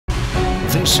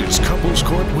This is Couples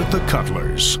Court with the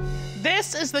Cutlers.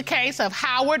 This is the case of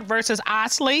Howard versus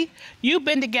Osley. You've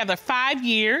been together 5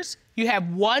 years. You have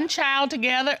one child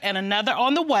together and another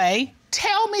on the way.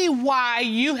 Tell me why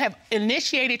you have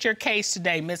initiated your case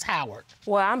today, Ms. Howard.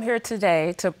 Well, I'm here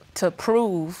today to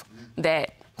prove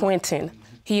that Quentin,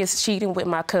 he is cheating with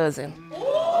my cousin.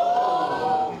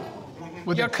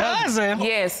 With your cousin?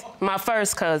 Yes, my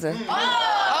first cousin.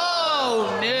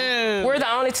 Oh, no. We're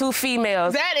the only two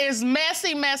females. That is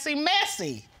messy, messy,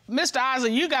 messy. Mr.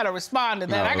 Osley, you got to respond to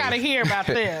that. No. I got to hear about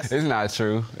this. It's not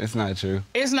true. It's not true.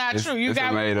 It's not true. It's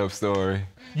a made-up story.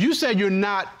 You said you're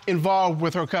not involved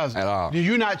with her cousin. At all.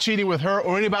 You're not cheating with her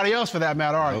or anybody else for that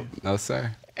matter, are you? No,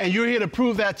 sir. And you're here to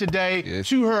prove that today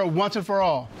to her once and for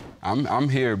all. I'm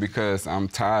here because I'm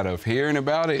tired of hearing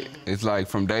about it. It's like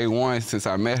from day one, since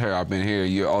I met her, I've been here.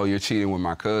 You're cheating with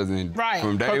my cousin. Right.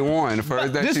 From day one, the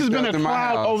first day this she has been stepped a in my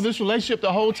cloud house. over this relationship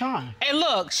the whole time. And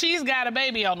look, she's got a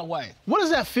baby on the way. What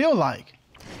does that feel like?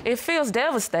 It feels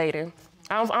devastating.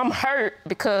 I'm hurt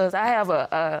because I have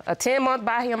a 10-month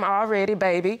by him already,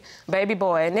 baby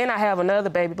boy, and then I have another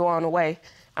baby boy on the way.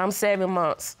 I'm 7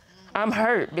 months. I'm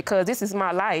hurt because this is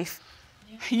my life.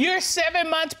 You're 7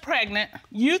 months pregnant.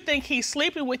 You think he's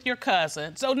sleeping with your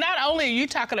cousin. So not only are you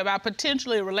talking about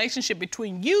potentially a relationship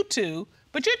between you two,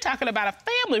 but you're talking about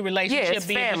a family relationship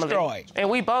being destroyed. And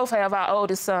we both have our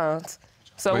oldest sons.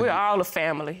 So we're all a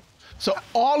family. So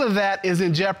all of that is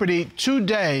in jeopardy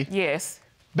today. Yes.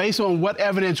 Based on what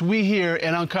evidence we hear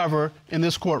and uncover in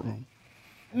this courtroom.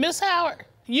 Miss Howard,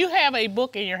 you have a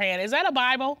book in your hand. Is that a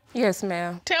Bible? Yes,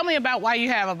 ma'am. Tell me about why you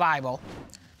have a Bible.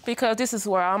 Because this is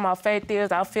where all my faith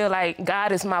is. I feel like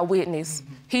God is my witness.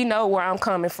 He knows where I'm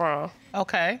coming from.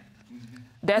 Okay.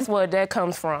 That's where that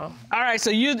comes from. All right,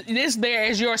 so this there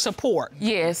is your support.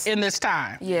 Yes. In this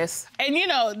time. Yes. And you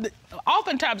know,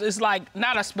 oftentimes it's like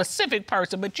not a specific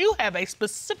person, but you have a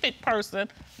specific person,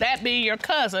 that being your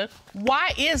cousin. Why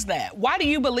is that? Why do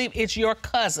you believe it's your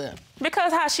cousin?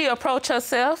 Because how she approached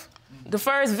herself. The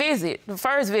first visit,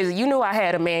 you knew I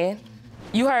had a man.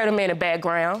 You heard him in the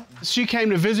background. She came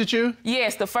to visit you?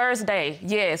 Yes, the first day,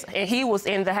 yes. And he was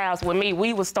in the house with me.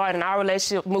 We were starting our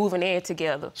relationship, moving in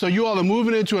together. So you all are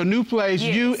moving into a new place,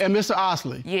 yes. You and Mr.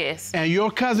 Osley? Yes. And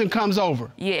your cousin comes over?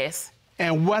 Yes.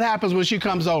 And what happens when she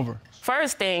comes over?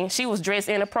 First thing, she was dressed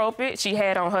inappropriate. She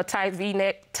had on her tight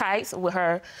V-neck tights with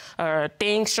her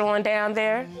things showing down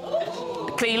there,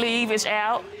 the cleavage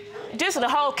out, just the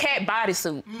whole cat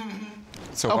bodysuit.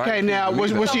 So okay, now,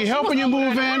 was she helping you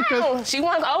move in? She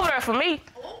wasn't over there for me.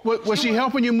 Was she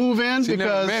helping you move in? She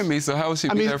never met me, so how would she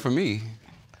be there for me?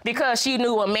 Because she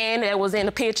knew a man that was in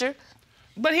the picture.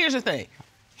 But here's the thing.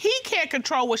 He can't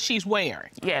control what she's wearing.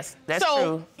 Yes, that's true.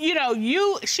 So, you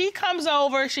know, she comes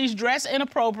over, she's dressed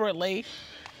inappropriately.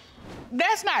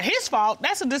 That's not his fault.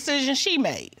 That's a decision she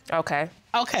made. Okay.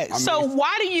 Okay, so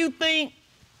why do you think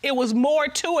it was more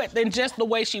to it than just the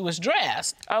way she was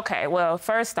dressed? Okay, well,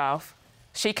 first off,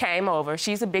 she came over.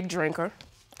 She's a big drinker.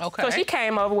 Okay. So she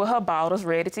came over with her bottles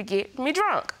ready to get me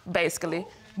drunk, basically.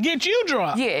 Get you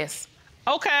drunk? Yes.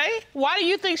 Okay. Why do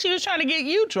you think she was trying to get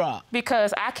you drunk?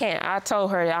 Because I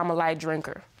told her that I'm a light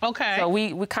drinker. Okay. So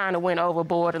we kind of went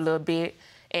overboard a little bit,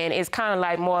 and it's kind of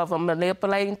like more of a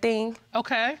manipulating thing.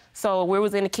 Okay. So we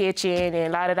was in the kitchen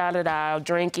and la-da-da-da-da,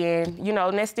 drinking. You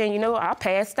know, next thing you know, I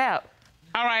passed out.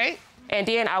 All right. And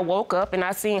then I woke up and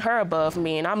I seen her above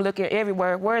me, and I'm looking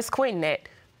everywhere. Where's Quentin at?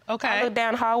 Okay. I look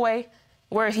down the hallway.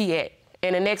 Where he at?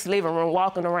 In the next living room,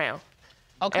 walking around.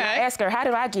 Okay. And I asked her, how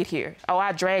did I get here? Oh,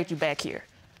 I dragged you back here.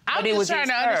 I'm just trying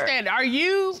to understand. Are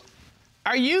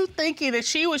you thinking that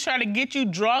she was trying to get you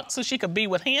drunk so she could be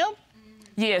with him?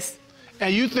 Yes.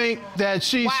 And you think that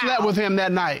she slept with him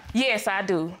that night? Yes, I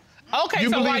do. Okay,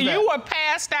 so while you were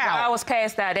passed out. While I was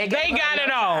passed out. They got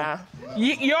it on.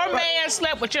 Your man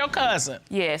slept with your cousin?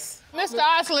 Yes. Mr.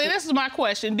 Osley, this is my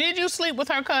question. Did you sleep with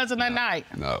her cousin that night?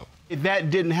 No. That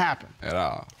didn't happen? At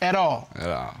all. At all? At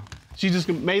all. She just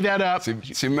made that up.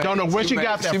 Don't know where she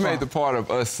got that from. She made the part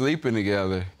of us sleeping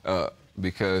together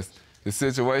because the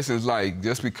situation is like,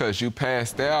 just because you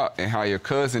passed out and how your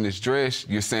cousin is dressed,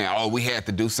 you're saying, oh, we had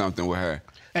to do something with her.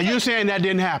 And you're saying that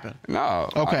didn't happen? No.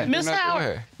 Okay. Miss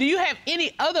Howard, do you have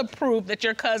any other proof that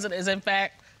your cousin is, in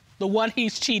fact, the one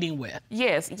he's cheating with?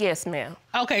 Yes, ma'am.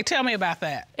 Okay, tell me about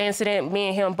that. Incident, me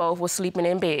and him both were sleeping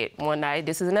in bed one night.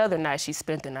 This is another night she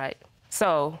spent the night.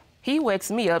 So he wakes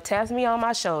me up, taps me on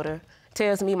my shoulder,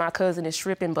 tells me my cousin is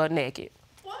stripping butt naked.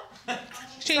 What?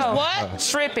 She's what?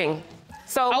 Stripping.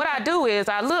 So what I do is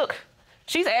I look,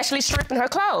 she's actually stripping her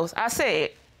clothes. I said,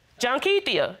 John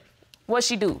Keithia, what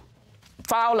she do?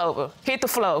 Fall over, hit the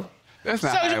floor. That's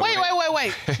not So how it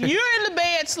wait. You're in the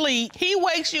bed sleep. He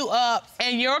wakes you up,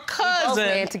 and your Both cousin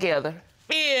laying together.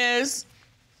 is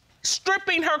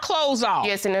stripping her clothes off.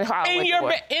 Yes, in the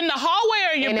hallway. In the hallway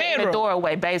or in your bedroom? In the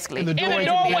doorway, basically. In the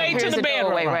doorway to Here's the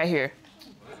bedroom. doorway right here.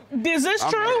 Is this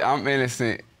true? I'm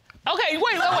innocent. Okay,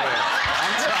 wait. I'm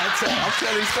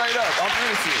telling you straight up, I'm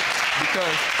innocent.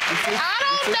 Because I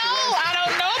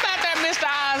don't know about that, Mr.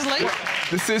 Osley.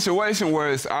 the situation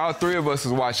was all three of us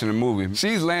was watching a movie.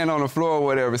 She's laying on the floor or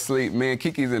whatever, sleep. Me and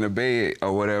Kiki's in the bed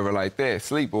or whatever like that,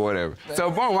 sleep or whatever.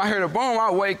 So boom, I heard a boom, I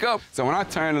wake up. So when I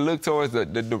turn to look towards the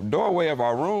doorway of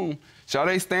our room,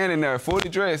 Sade standing there fully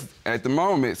dressed at the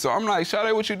moment. So I'm like,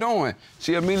 Sade, what you doing?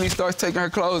 She immediately starts taking her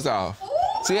clothes off.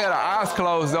 She had her eyes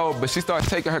closed though, but she starts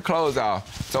taking her clothes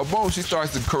off. So boom, she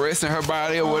starts caressing her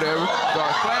body or whatever,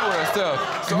 starts playing with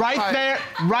herself. So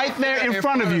right there in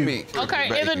front of you. Me.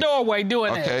 Okay, in the doorway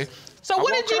doing Okay. this. So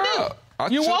what did you do?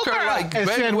 You woke her up. Like, and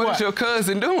baby, said what what? is your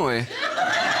cousin doing?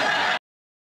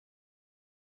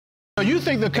 So you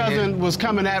think the cousin was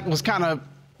kind of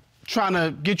trying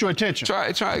to get your attention?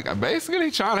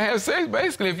 Basically trying to have sex,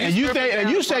 basically. If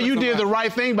You say you did the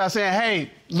right thing by saying, hey,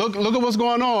 look at what's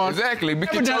going on. Exactly,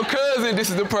 because your cousin, this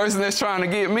is the person that's trying to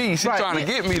get me. She's trying to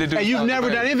get me to do something. And you've never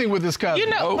done anything with this cousin. You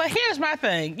know, but here's my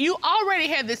thing. You already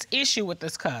had this issue with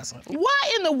this cousin.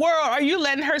 Why in the world are you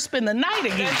letting her spend the night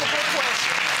again? That's a good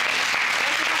question.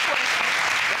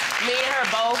 Me and her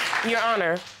both, Your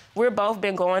Honor, we've both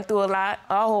been going through a lot.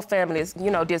 Our whole family is,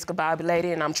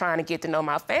 discombobulated, and I'm trying to get to know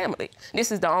my family.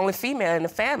 This is the only female in the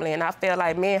family, and I feel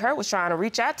like me and her was trying to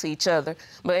reach out to each other.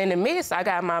 But in the midst, I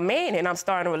got my man, and I'm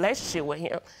starting a relationship with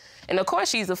him. And of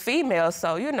course, she's a female,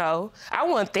 so, I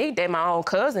wouldn't think that my own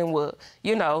cousin would,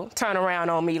 turn around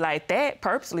on me like that,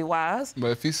 purposely wise. But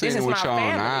if you see it with your own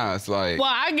eyes, like...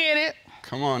 Well, I get it.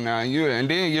 Come on now, and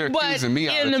then you're accusing me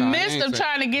all the time. But in the midst of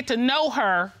trying to get to know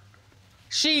her,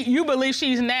 you believe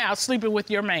she's now sleeping with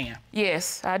your man?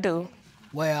 Yes, I do.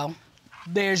 Well,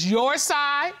 there's your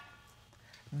side,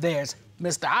 there's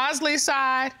Mr. Osley's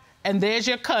side, and there's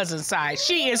your cousin's side.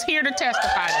 She is here to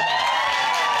testify to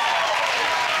that.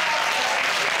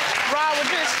 Rob, would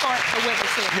you escort the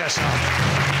witness here? Yes, sir.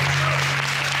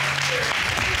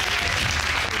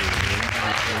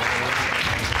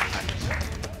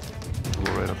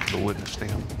 Go right up to the witness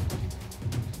stand.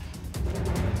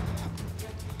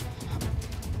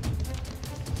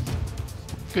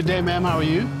 Good day, ma'am. How are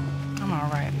you? I'm all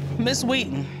right. Miss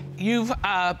Wheaton, you've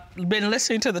been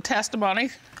listening to the testimony.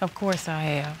 Of course I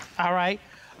have. All right.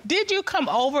 Did you come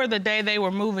over the day they were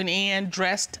moving in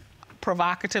dressed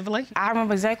provocatively? I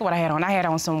remember exactly what I had on. I had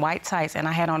on some white tights and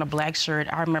I had on a black shirt.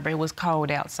 I remember it was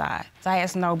cold outside. So I had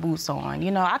snow boots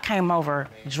on. I came over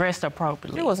dressed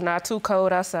appropriately. It was not too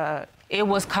cold outside. It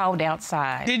was cold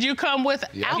outside. Did you come with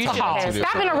alcohol?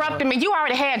 Stop interrupting me. You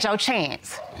already had your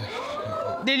chance.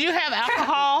 Did you have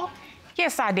alcohol?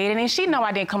 Yes, I did. And she know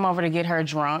I didn't come over to get her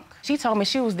drunk. She told me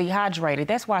she was dehydrated.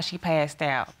 That's why she passed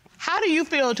out. How do you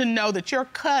feel to know that your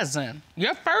cousin,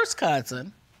 your first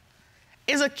cousin,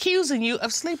 is accusing you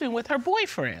of sleeping with her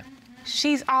boyfriend?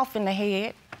 She's off in the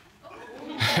head.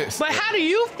 But how do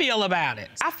you feel about it?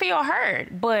 I feel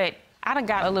hurt, but I done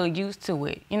got a little used to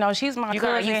it. She's my cousin. You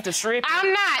got used to stripping?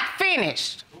 I'm not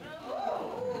finished.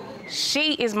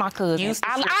 She is my cousin.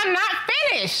 I'm not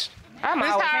finished.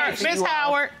 Miss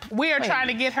Howard, we are trying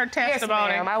to get her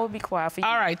testimony. Yes, ma'am. I will be quiet for you.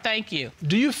 All right, thank you.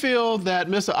 Do you feel that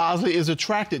Mr. Osley is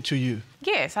attracted to you?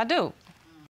 Yes, I do.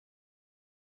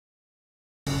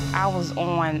 I was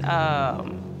on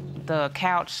the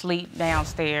couch sleep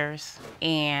downstairs,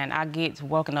 and I get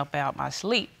woken up out my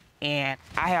sleep, and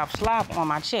I have slop on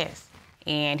my chest,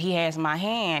 and he has my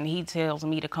hand. He tells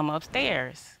me to come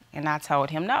upstairs, and I told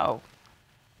him no.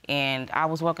 And I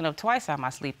was woken up twice out of my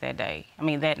sleep that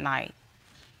night.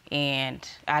 And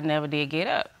I never did get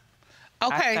up.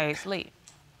 Okay. I stayed asleep.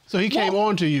 So he came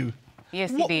on to you? Yes,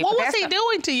 he did. What was he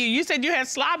doing to you? You said you had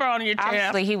slobber on your chest.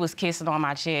 Obviously, he was kissing on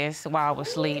my chest while I was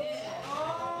asleep.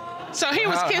 So he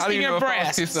was kissing your breast? How do you know if I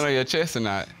was kissing on your chest or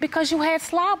not? Because you had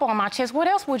slobber on my chest. What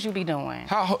else would you be doing?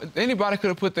 Anybody could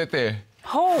have put that there.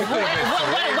 Who? Wasn't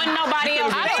nobody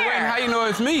else there. How you know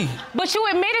it's me? But you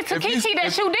admitted to Kiki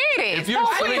that you did it. If you're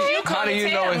asleep, how do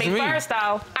you know it's me? First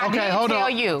off, I didn't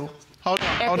tell you. Hold on.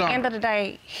 At the end of the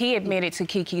day, he admitted to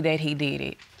Kiki that he did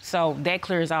it. So that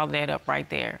clears all that up right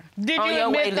there. Did you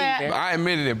admit that? I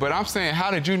admitted it, but I'm saying, how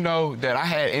did you know that I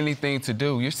had anything to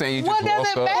do? You're saying you just woke up. What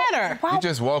does it matter? You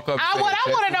just woke up. What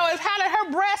I want to know is, how did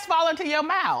her breast fall into your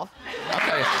mouth?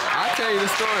 Okay, I'll tell you the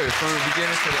story from the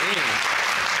beginning to the end.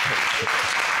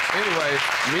 Anyway,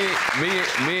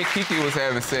 me and Kiki was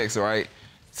having sex, right?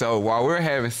 So while we're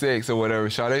having sex or whatever,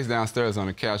 Sade's downstairs on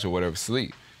the couch or whatever,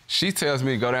 sleep. She tells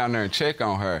me to go down there and check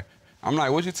on her. I'm like,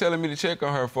 what you telling me to check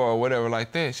on her for or whatever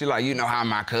like that? She like, you know how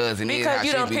my cousin is. Because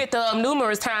you done picked her up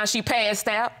numerous times she passed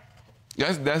out.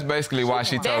 That's basically why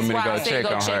she told me to go check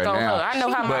on her now. I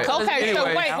know how my cousin Okay, so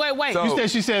anyway, wait. So, You said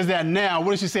she says that now.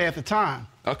 What did she say at the time?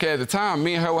 okay, at the time,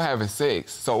 me and her were having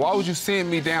sex. So why would you send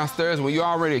me downstairs when you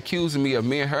already accusing me of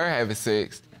me and her having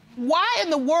sex? Why in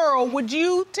the world would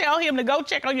you tell him to go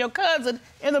check on your cousin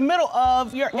in the middle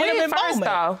of your intimate moment? First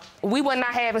off, we were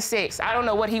not having sex. I don't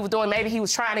know what he was doing. Maybe he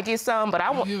was trying to get some, but I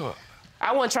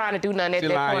wasn't trying to do nothing at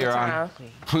that point in time.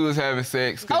 We was having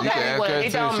sex. Okay, you can ask her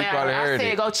it don't too. She matter. probably I heard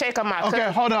said it. go check on my cousin.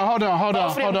 Okay, hold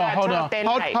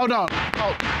on.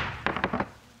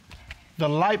 The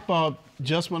light bulb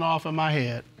just went off in my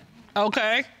head.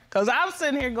 Okay, because I'm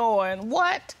sitting here going,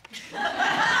 what?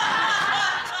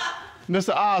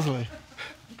 Mr. Osley,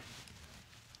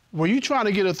 were you trying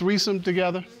to get a threesome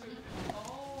together?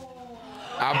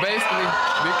 I basically,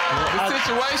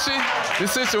 the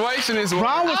situation is.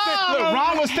 Ron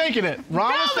was thinking it.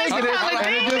 Ron was thinking it.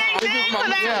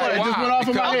 It just went off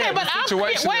in my head. Okay, but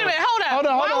wait a minute, hold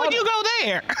on. Why would you go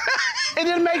there? It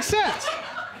didn't make sense.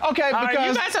 Okay, All right, because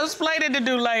you got some explaining to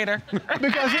do later.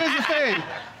 because here's the thing.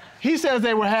 He says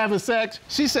they were having sex.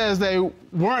 She says they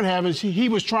weren't having. He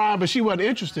was trying, but she wasn't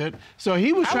interested. So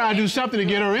he was trying to do something to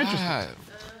get her interested.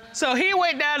 So he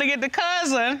went down to get the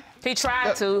cousin. He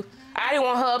tried to. I didn't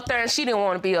want her up there, and she didn't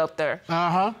want to be up there.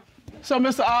 So,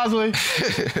 Mr. Osley,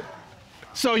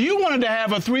 so you wanted to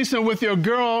have a threesome with your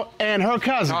girl and her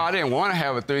cousin? No, I didn't want to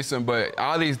have a threesome, but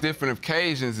all these different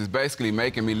occasions is basically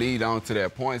making me lead on to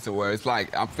that point to where it's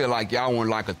like, I feel like y'all want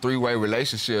like a three-way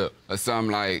relationship or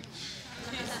something like.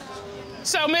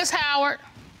 So, Miss Howard,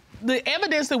 the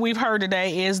evidence that we've heard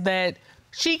today is that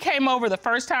she came over the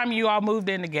first time you all moved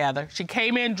in together. She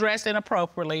came in dressed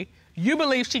inappropriately. You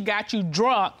believe she got you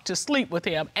drunk to sleep with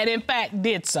him, and in fact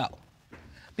did so.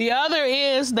 The other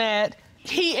is that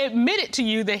he admitted to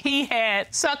you that he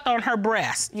had sucked on her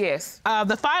breast. Yes.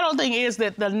 The final thing is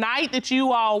that the night that you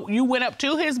went up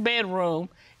to his bedroom,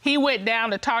 he went down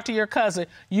to talk to your cousin.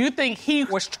 You think he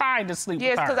was trying to sleep with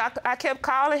her? Yes, because I kept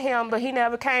calling him, but he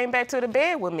never came back to the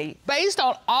bed with me. Based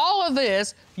on all of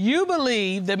this, you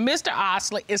believe that Mr.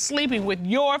 Osley is sleeping with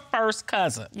your first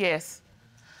cousin. Yes.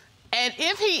 And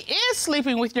if he is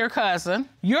sleeping with your cousin,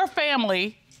 your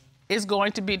family is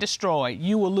going to be destroyed.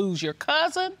 You will lose your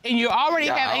cousin, and you already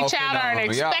have a child and are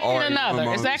expecting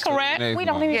another. Is that correct? We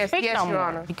don't even speak no Your more.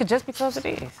 Honor. Just because it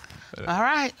is. All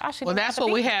right. Well, that's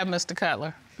what we have, Mr.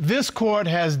 Cutler. This court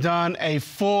has done a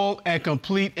full and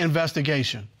complete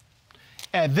investigation.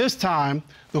 At this time,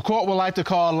 the court would like to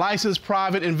call licensed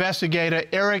private investigator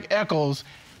Eric Eccles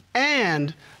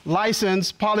and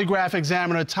licensed polygraph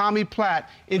examiner Tommy Platt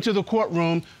into the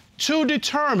courtroom to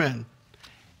determine,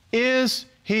 is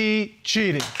he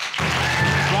cheating?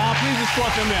 Ron, please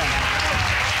escort them in.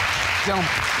 Gentlemen.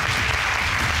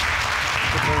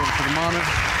 Put it over to the monitor.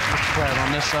 Mr. Pratt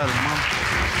on this side of the monitor.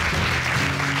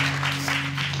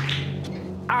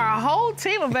 Our whole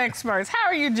team of experts. How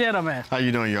are you, gentlemen? How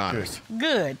you doing, Your Honors?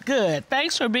 Good, good.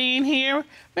 Thanks for being here.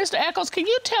 Mr. Eccles, can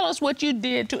you tell us what you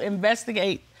did to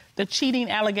investigate the cheating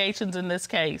allegations in this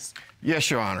case? Yes,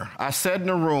 Your Honor. I sat in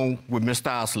a room with Mr.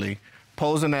 Osley,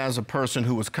 posing as a person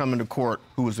who was coming to court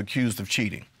who was accused of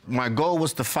cheating. My goal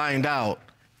was to find out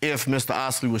if Mr.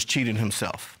 Osley was cheating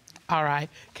himself. All right.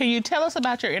 Can you tell us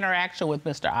about your interaction with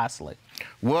Mr. Osley?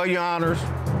 Well, Your Honors,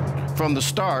 from the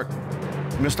start,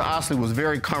 Mr. Osley was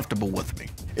very comfortable with me.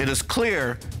 It is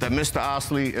clear that Mr.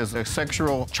 Osley is a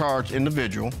sexual charged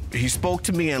individual. He spoke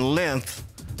to me in length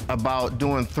about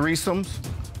doing threesomes,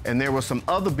 and there were some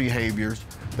other behaviors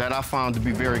that I found to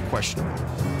be very questionable.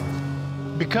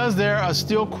 Because there are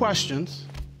still questions,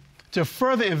 to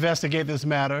further investigate this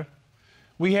matter,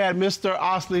 we had Mr.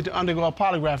 Osley to undergo a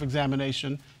polygraph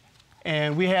examination,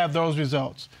 and we have those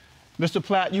results. Mr.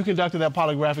 Platt, you conducted that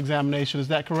polygraph examination, is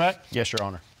that correct? Yes, Your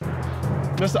Honor.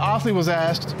 Mr. Osley was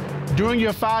asked, during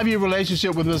your 5-year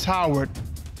relationship with Ms. Howard,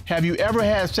 have you ever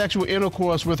had sexual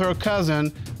intercourse with her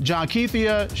cousin,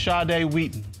 Jonkethia Sade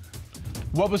Wheaton?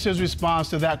 What was his response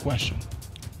to that question?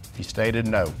 He stated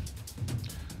no.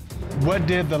 What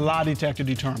did the lie detector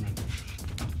determine?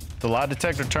 The lie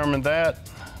detector determined that.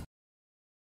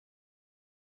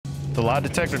 The lie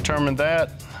detector determined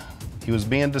that he was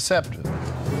being deceptive.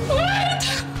 What?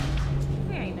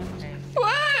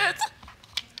 What?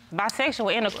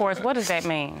 Bisexual intercourse, what does that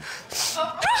mean?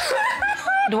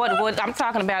 What I'm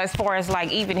talking about as far as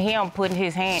like even him putting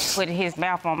his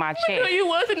mouth on my chest. You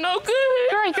wasn't no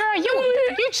good. Girl,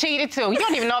 you cheated too. You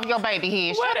don't even know if your baby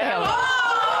his. Shut the hell up.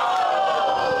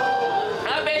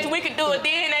 I bet you we could do a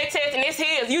DNA test and it's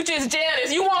his. You just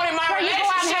jealous. You wanted my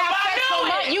relationship.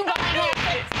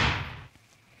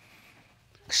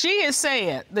 she is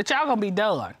saying that y'all gonna be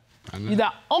done.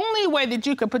 The only way that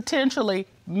you could potentially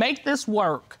make this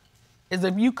work is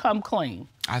if you come clean.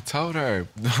 I told her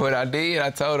what I did. I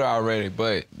told her already,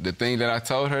 but the thing that I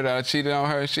told her that I cheated on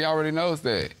her, she already knows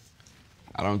that.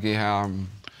 I don't get how I'm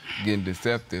getting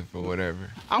deceptive or whatever.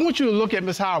 I want you to look at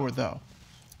Miss Howard, though.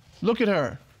 Look at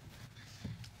her.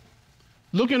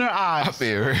 Look in her eyes. I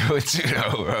feel real with you,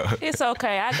 though, bro. It's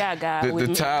okay. I got God with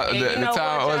me. The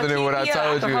time other than what I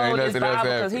told you, ain't nothing else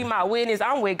happened. Because he my witness.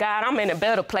 I'm with God. I'm in a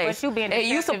better place. But you being and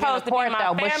you deceptive supposed in the court, to be my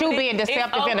though. family. But you being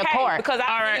deceptive in the court. Because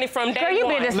I've seen it from day Girl, you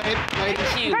one. been deceptive.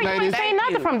 Ladies, Girl, you ain't saying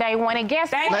nothing from day one. And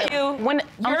guess what? Thank you. When,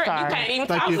 I'm You sorry. can't even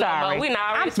Thank talk you. about it. We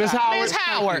not Miss Howard. Miss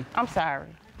Howard. I'm sorry.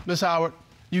 Miss Howard,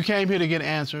 you came here to get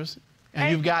answers, and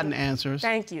you've gotten answers.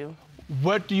 Thank you.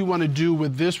 What do you want to do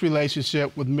with this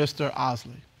relationship with Mr.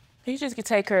 Osley? He just can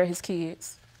take care of his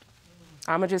kids.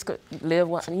 I'ma just live,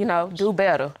 do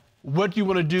better. What do you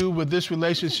want to do with this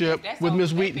relationship with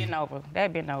Ms. Wheaton?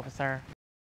 That been over, sir.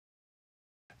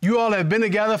 You all have been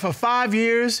together for 5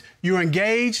 years. You're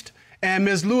engaged. And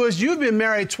Ms. Lewis, you've been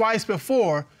married twice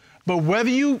before, but whether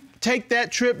you take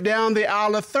that trip down the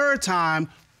aisle a third time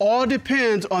all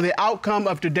depends on the outcome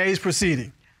of today's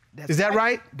proceeding. Is that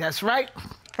right? That's right.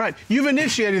 Right. You've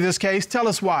initiated this case. Tell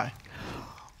us why.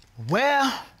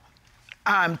 Well,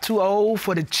 I'm too old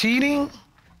for the cheating.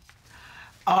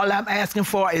 All I'm asking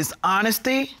for is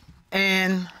honesty.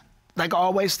 And like I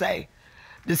always say,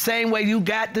 the same way you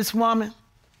got this woman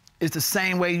is the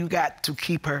same way you got to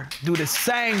keep her. Do the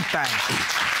same thing.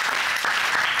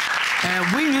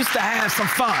 And we used to have some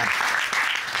fun.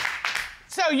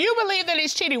 So you believe that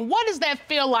he's cheating. What does that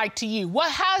feel like to you?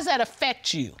 How does that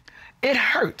affect you? It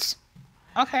hurts.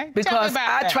 Okay, because tell me about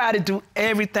I that. try to do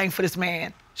everything for this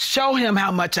man. Show him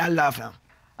how much I love him.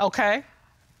 Okay.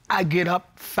 I get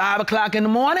up 5 o'clock in the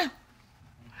morning.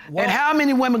 Whoa. And how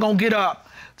many women gonna get up,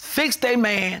 fix their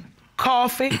man,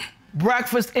 coffee,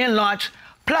 breakfast, and lunch,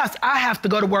 plus I have to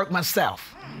go to work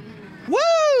myself.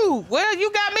 Woo! Well,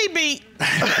 you got me beat.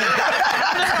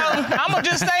 I'm gonna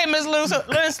just say, Miss Lewis,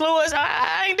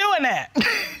 I ain't doing that.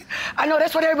 I know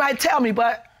that's what everybody tell me,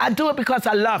 but I do it because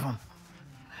I love him.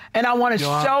 And I want to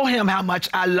show him how much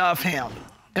I love him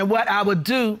and what I would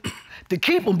do to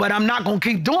keep him, but I'm not going to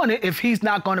keep doing it if he's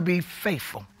not going to be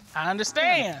faithful. I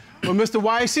understand. Well, Mr.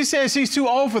 White, she says she's too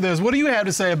old for this. What do you have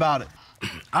to say about it?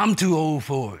 I'm too old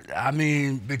for it. I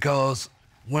mean, because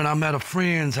when I'm at a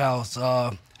friend's house,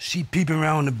 she peeping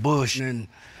around the bush, and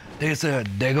they said,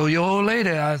 "There go your old lady."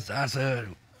 I said,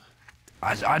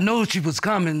 I know she was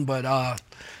coming, but,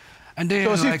 and then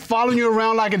So is she following you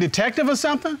around like a detective or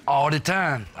something? All the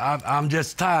time. I'm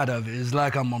just tired of it. It's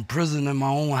like I'm a prisoner in my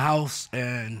own house,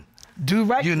 and do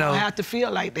right. You know, don't have to feel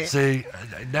like that. See,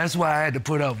 that's why I had to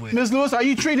put up with it. Ms. Lewis, are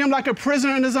you treating him like a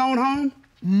prisoner in his own home?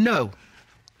 No.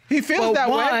 He feels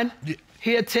that way.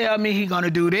 He'll tell me he's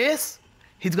gonna do this,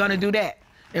 he's gonna do that.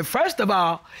 And first of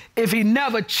all, if he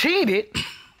never cheated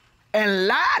and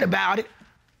lied about it,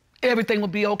 everything will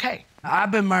be okay.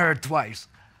 I've been married twice.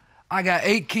 I got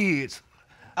 8 kids.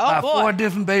 Oh, boy. 4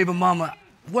 different baby mama.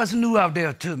 What's new out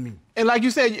there to me? And like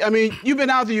you said, I mean, you've been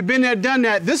out there, you've been there, done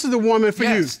that. This is the woman for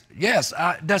you. Yes,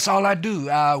 that's all I do.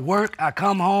 I work, I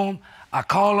come home, I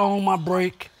call her on my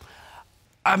break.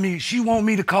 I mean, she want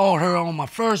me to call her on my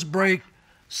first break,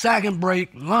 second break,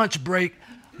 lunch break,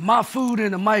 my food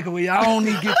in the microwave. I don't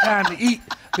need to get time to eat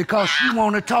because she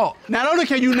want to talk. Not only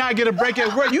can you not get a break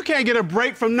at work, you can't get a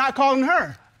break from not calling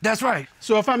her. That's right.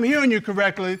 So if I'm hearing you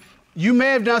correctly, you may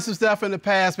have done some stuff in the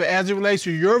past, but as it relates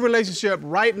to your relationship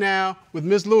right now with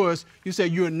Ms. Lewis, you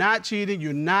said you're not cheating,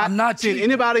 you're not seeing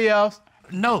anybody else.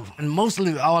 No, and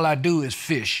mostly all I do is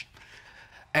fish.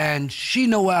 And she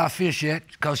know where I fish at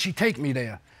because she take me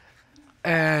there.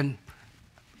 And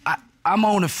I'm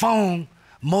on the phone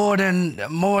more than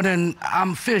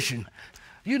I'm fishing.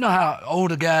 You know how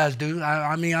older guys do.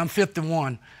 I mean, I'm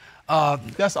 51.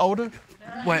 That's older?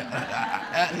 Well,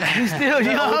 He's still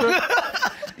young.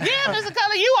 Yeah, Mr.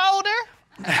 Cullen, you older.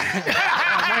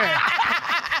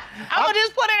 I'm gonna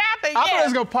just put it out there. I thought it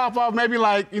was gonna pop up maybe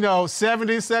like,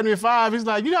 70, 75. He's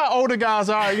like, you know how older guys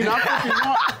are, I'm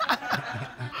 51.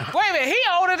 Wait a minute, he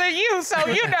older than you, so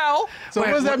you know. So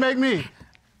what does that make me?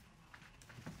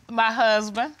 My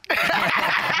husband.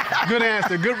 Good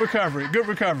answer, good recovery, good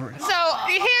recovery. So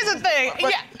here's the thing.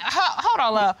 Hold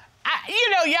on, love.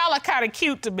 Y'all are kind of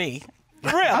cute to me.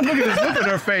 Really. I'm looking at this look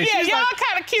at her face. Yeah, She's y'all like,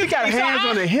 kind of cute. She got to me, hands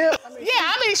on the hip.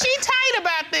 She tight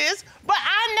about this, but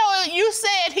I know you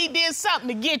said he did something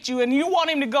to get you and you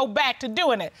want him to go back to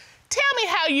doing it. Tell me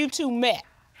how you two met.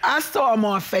 I saw him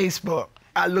on Facebook.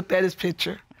 I looked at his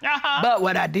picture. But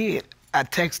what I did, I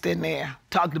texted in there,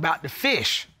 talked about the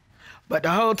fish. But the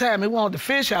whole time he wanted the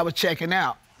fish, I was checking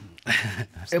out.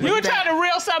 You were trying to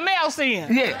reel something else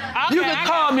in. Yeah. Okay, You can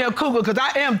call me a cougar because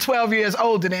I am 12 years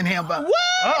older than him. But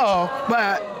what? Uh-oh.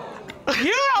 But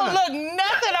you don't look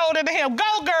nothing older than him.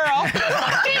 Go, girl.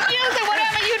 Keep using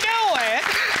whatever you're doing.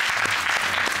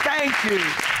 Thank you.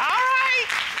 All right.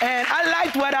 And I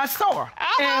liked what I saw.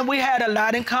 And we had a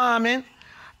lot in common.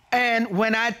 And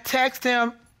when I text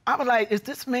him, I was like, is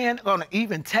this man gonna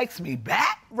even text me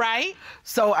back? Right.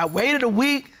 So I waited a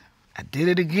week. I did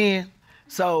it again.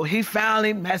 So he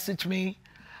finally messaged me.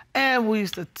 And we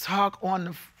used to talk on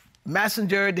the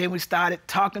messenger. Then we started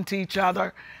talking to each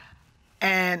other.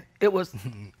 And it was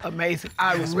amazing.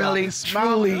 I really,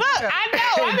 truly Look, I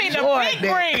know. I mean, the big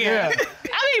grin. Yeah.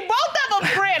 I mean, both of them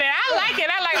grinning. I like it.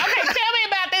 Okay, tell me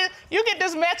about this. You get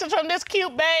this message from this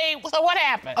cute babe. So what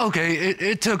happened? Okay,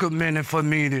 it took a minute for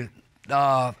me to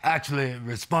actually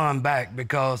respond back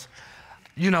because,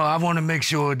 you know, I want to make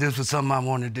sure this was something I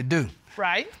wanted to do.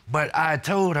 Right. But I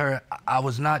told her I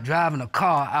was not driving a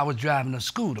car, I was driving a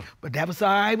scooter. But that was all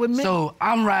right with me. So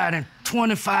I'm riding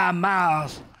 25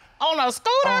 miles on a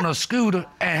scooter? On a scooter,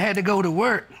 and had to go to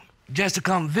work just to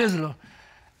come visit her.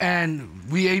 And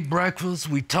we ate breakfast,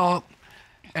 we talked,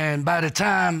 and by the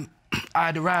time I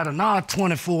had to ride another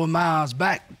 24 miles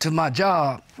back to my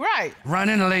job. Right.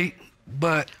 Running late,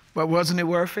 but wasn't it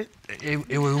worth it?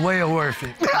 It was way worth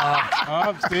it. So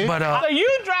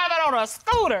you driving on a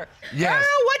scooter? Yes.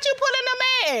 Girl, what you put in them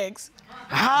eggs?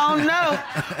 I don't know,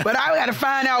 but I got to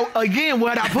find out again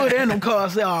what I put in them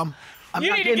because I'm You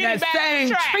not need to getting get it that back on same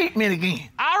track. treatment again.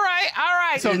 All right, all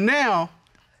right. So now,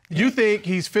 you think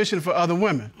he's fishing for other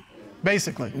women,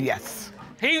 basically? Yes.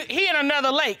 He in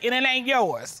another lake, and it ain't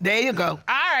yours. There you go.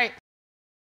 All right.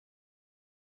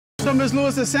 So, Ms.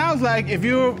 Lewis, it sounds like if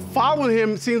you're following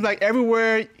him, it seems like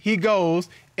everywhere he goes,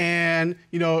 and,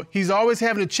 you know, he's always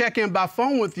having to check in by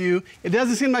phone with you. It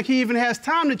doesn't seem like he even has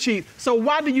time to cheat. So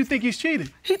why do you think he's cheating?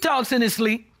 He talks in his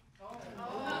sleep.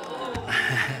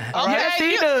 Yes,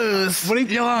 he does. What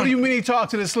do you mean he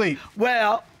talks in his sleep?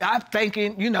 Well, I'm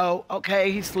thinking, you know,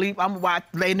 okay, he sleep. I'm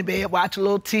laying in bed, watch a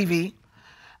little TV.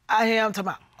 I hear him talking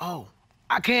about, oh,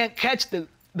 I can't catch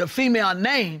the female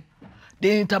name.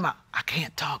 Then he talking about, I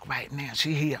can't talk right now.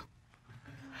 She here.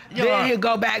 Then he'll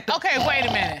go back to... Okay, wait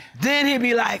a minute. Then he'll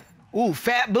be like, ooh,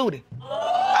 fat booty.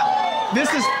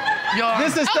 This is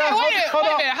stuff...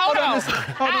 Hold on.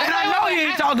 And I know he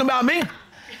ain't talking about me.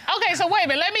 Okay, so wait a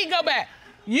minute. Let me go back.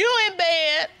 You in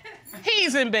bed,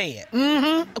 he's in bed.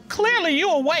 Mm-hmm. Clearly you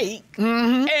awake,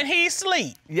 and he's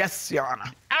asleep. Yes, Your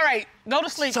Honor. All right, go to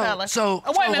sleep, fella. Wait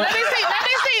a minute. Let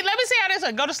me see how this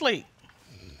is. Go to sleep.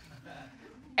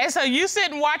 And so you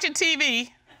sitting watching TV.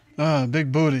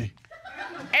 Big booty.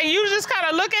 And you just kind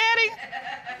of look at him?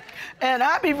 And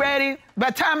I be ready. By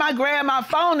the time I grab my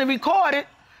phone and record it,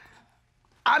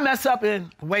 I mess up and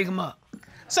wake him up.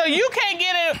 So you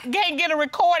can't get a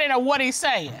recording of what he's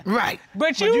saying. Right.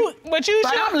 But But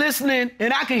I'm listening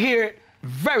and I can hear it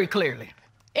very clearly.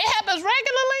 It happens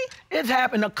regularly? It's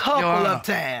happened a couple of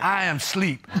times. I am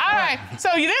asleep. All right, so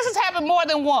this has happened more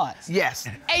than once. Yes.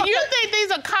 And you think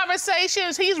these are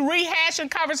conversations, he's rehashing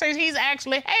conversations he's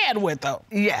actually had with them?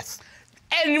 Yes.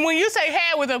 And when you say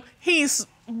had with them, he's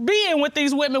being with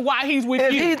these women while he's with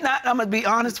If you. he's not, I'm gonna be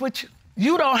honest with you.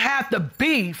 You don't have to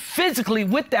be physically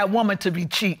with that woman to be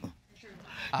cheating.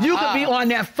 You could be on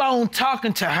that phone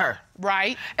talking to her.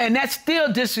 Right. And that's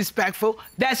still disrespectful.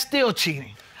 That's still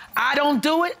cheating. I don't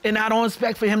do it, and I don't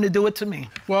expect for him to do it to me.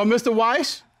 Well, Mr.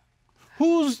 Weiss,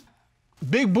 whose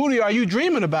big booty are you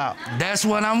dreaming about? That's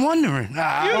what I'm wondering. You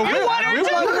wondering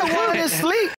too? You want to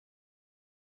sleep.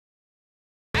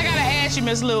 I gotta ask you,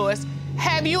 Ms. Lewis,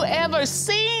 have you ever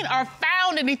seen or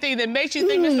found anything that makes you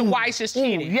think Mr. Weiss is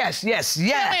cheating? Yes.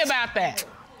 Tell me about that.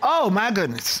 Oh, my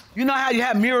goodness. You know how you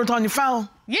have mirrors on your phone?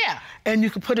 Yeah. And you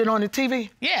can put it on the TV?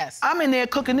 Yes. I'm in there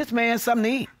cooking this man something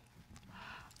to eat.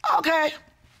 Okay.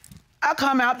 I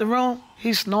come out the room,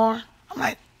 he's snoring. I'm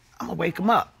like, I'm gonna wake him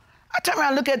up. I turn around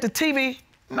and look at the TV.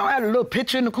 You know, I had a little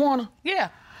picture in the corner. Yeah.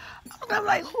 I'm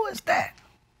like, who is that?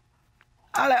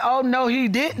 I'm like, oh, no, he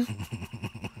didn't.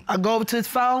 I go over to his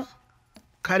phone,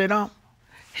 cut it on.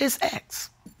 His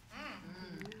ex.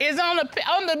 Is on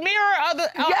the mirror of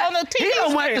on the TV He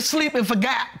done went to screen. sleep and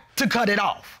forgot to cut it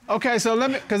off. Okay, so let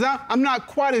me, because I'm not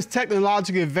quite as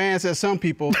technologically advanced as some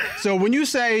people. So when you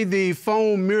say the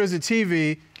phone mirrors the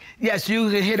TV, yes,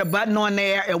 you can hit a button on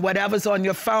there, and whatever's on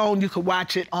your phone, you can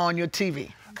watch it on your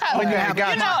TV. You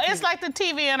know, it's like the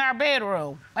TV in our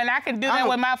bedroom, and I can do that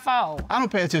with my phone. I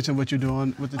don't pay attention to what you're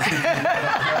doing with the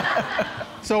TV.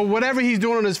 So whatever he's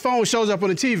doing on his phone shows up on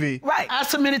the TV. Right. I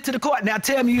submit it to the court. Now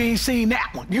tell me you ain't seen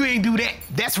that one. You ain't do that.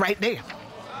 That's right there.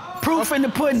 Proof in the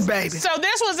pudding, baby. So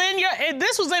this was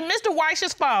in Mr.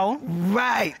 Weiss's phone.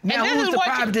 Right. Now this who's is the what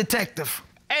private detective?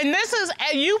 And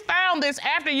you found this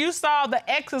after you saw the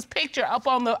ex's picture up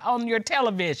on your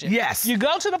television. Yes. You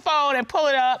go to the phone and pull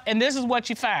it up, and this is what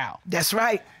you found. That's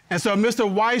right. And so Mr.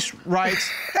 Weiss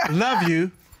writes, love you,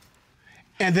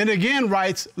 and then again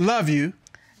writes, love you.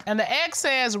 And the ex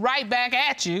says, right back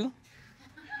at you.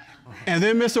 And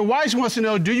then Mr. Weiss wants to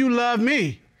know, do you love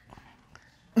me?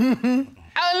 Look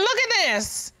at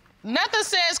this. Nothing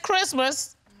says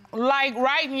Christmas like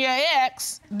writing your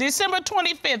ex December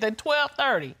 25th at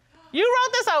 12:30. You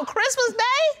wrote this on Christmas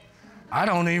Day? I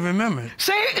don't even remember it.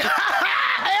 See?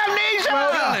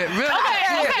 Amnesia! Really?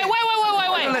 Okay,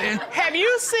 wait. Have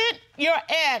you sent your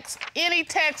ex any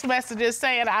text messages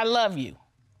saying I love you?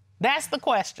 That's the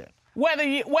question. Whether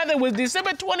it was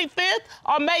December 25th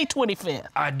or May 25th.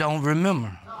 I don't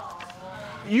remember.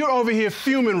 You're over here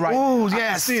fuming right now. Ooh,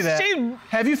 yes. I see that.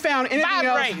 Have you found anything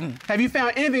else? Have you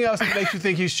found anything else that makes you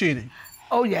think he's cheating?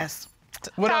 Oh, yes.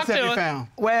 What else have you found?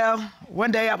 Well,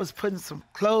 one day I was putting some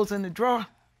clothes in the drawer,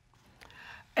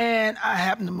 and I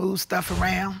happened to move stuff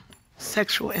around.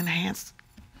 Sexual enhanced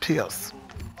pills.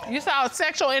 You saw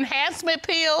sexual enhancement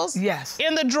pills? Yes.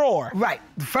 In the drawer? Right.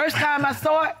 The first time I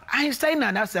saw it, I didn't say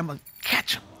nothing. I said, I'm gonna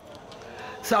catch him.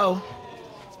 So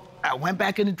I went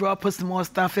back in the drawer, put some more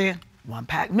stuff in. 1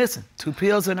 pack missing, 2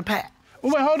 pills in a pack.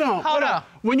 Well, wait, hold on. Hold on.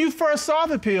 When you first saw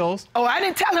the pills. Oh, I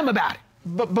didn't tell him about it.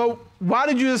 But why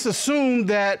did you just assume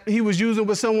that he was using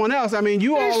with someone else? I mean,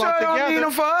 you He all sure are together. don't need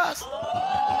them for us.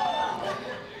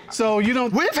 So you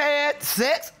don't. We've had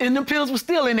sex, and the pills were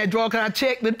still in that drawer because I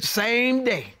checked the same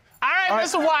day. All right,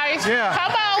 Mr. Weiss. Yeah.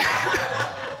 Come on.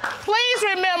 Please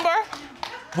remember.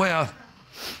 Well,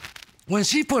 when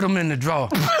she put them in the drawer.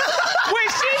 When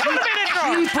she put them in the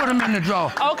drawer? She put them in the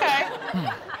drawer. Okay.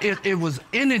 It was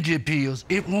energy pills.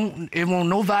 It won't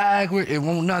no Viagra. It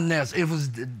won't nothing else. It was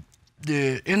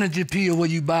the energy pill where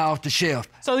you buy off the shelf.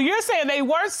 So you're saying they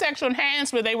weren't sexual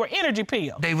enhancement, they were energy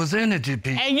pills? They was energy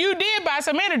pills. And you did buy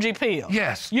some energy pills?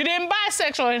 Yes. You didn't buy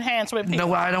sexual enhancement pills?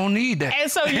 No, I don't need that. And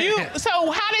so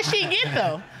so how did she get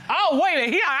them? Oh, wait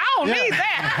a minute, I don't need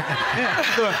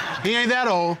that. Yeah. Look, he ain't that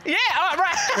old. Yeah,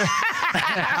 right.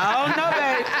 I don't know,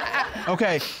 babe.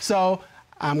 Okay, so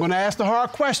I'm gonna ask the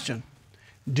hard question.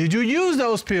 Did you use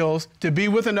those pills to be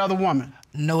with another woman?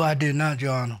 No, I did not,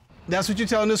 Your Honor. That's what you're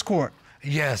telling this court?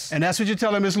 Yes. And that's what you're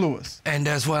telling Miss Lewis? And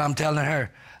that's what I'm telling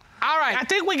her. All right, I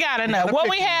think we gotta know. What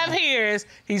we have here is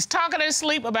he's talking in his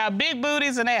sleep about big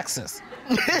booties and exes.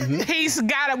 We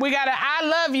got a I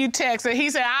love you text, and he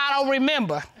said, I don't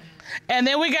remember. And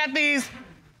then we got these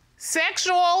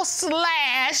sexual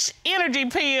 / energy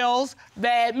pills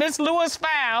that Miss Lewis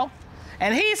found.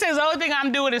 And he says the only thing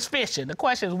I'm doing is fishing. The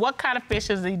question is, what kind of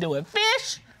fishing is he doing?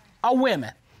 Fish or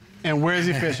women? And where is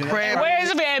he fishing? Where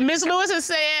is he fishing? Miss Lewis has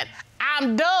said,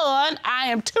 I'm done. I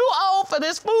am too old for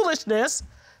this foolishness.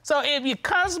 So if it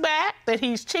comes back that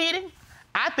he's cheating,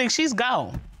 I think she's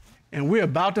gone. And we're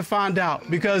about to find out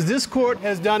because this court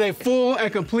has done a full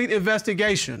and complete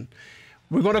investigation.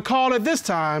 We're going to call at this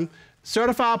time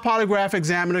certified polygraph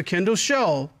examiner Kendall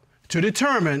Scholl to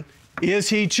determine, is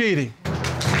he cheating?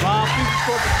 Mom, please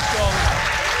report Mr. Scholl.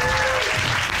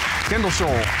 Kendall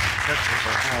Scholl.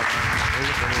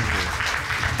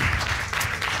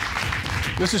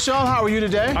 Mr. Scholl, how are you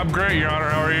today? I'm great, Your Honor.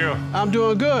 How are you? I'm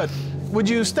doing good. Would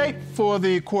you state for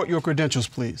the court your credentials,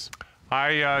 please?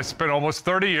 I spent almost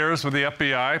 30 years with the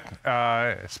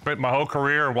FBI. Spent my whole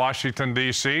career in Washington,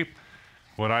 D.C.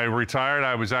 When I retired,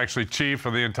 I was actually chief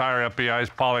of the entire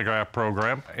FBI's polygraph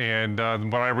program. And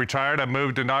when I retired, I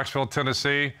moved to Knoxville,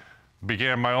 Tennessee,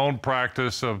 began my own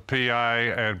practice of PI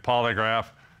and polygraph,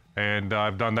 and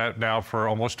I've done that now for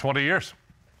almost 20 years.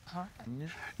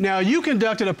 Now, you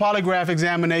conducted a polygraph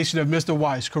examination of Mr.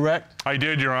 Weiss, correct? I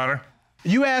did, Your Honor.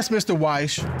 You asked Mr.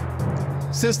 Weiss,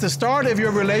 since the start of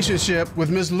your relationship with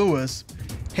Ms. Lewis,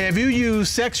 have you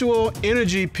used sexual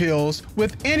energy pills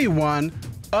with anyone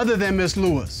other than Ms.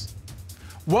 Lewis?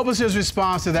 What was his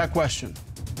response to that question?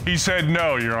 He said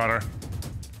no, Your Honor.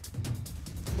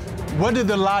 What did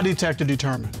the lie detector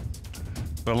determine?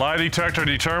 The lie detector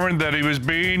determined that he was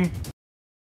being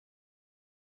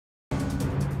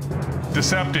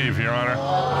deceptive, Your Honor.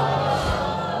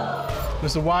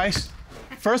 Mr. Weiss,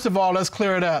 first of all, let's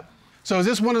clear it up. So is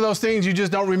this one of those things you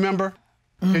just don't remember?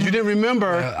 Because you didn't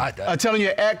remember telling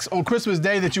your ex on Christmas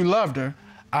Day that you loved her.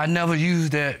 I never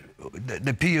used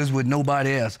the pills with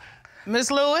nobody else.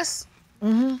 Miss Lewis,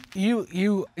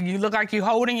 you look like you're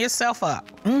holding yourself up.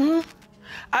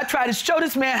 I try to show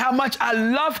this man how much I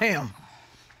love him.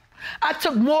 I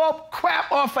took more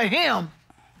crap off of him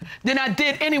than I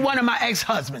did any one of my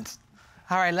ex-husbands.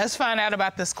 All right, let's find out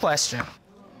about this question.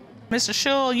 Mr.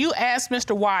 Schul, you asked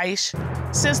Mr. Weiss,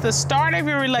 since the start of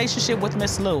your relationship with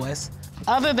Miss Lewis,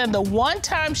 other than the one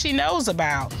time she knows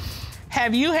about,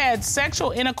 have you had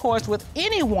sexual intercourse with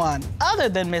anyone other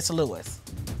than Miss Lewis?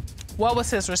 What was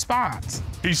his response?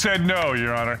 He said no,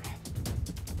 Your Honor.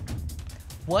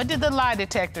 What did the lie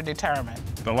detector determine?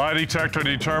 The lie detector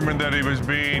determined that he was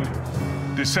being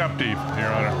deceptive,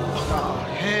 Your Honor.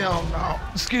 Oh, hell no.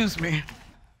 Excuse me.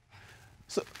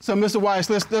 So Mr. Weiss,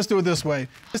 let's do it this way.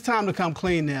 It's time to come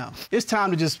clean now. It's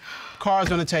time to just cards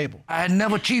on the table. I had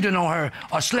never cheated on her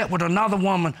or slept with another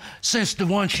woman since the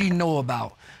one she know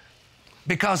about.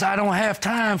 Because I don't have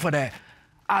time for that.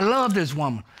 I love this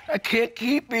woman. I can't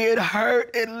keep being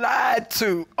hurt and lied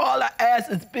to. All I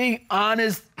ask is being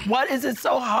honest. What is it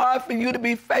so hard for you to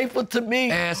be faithful to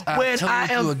me As I when told I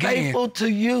you am again. faithful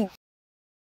to you?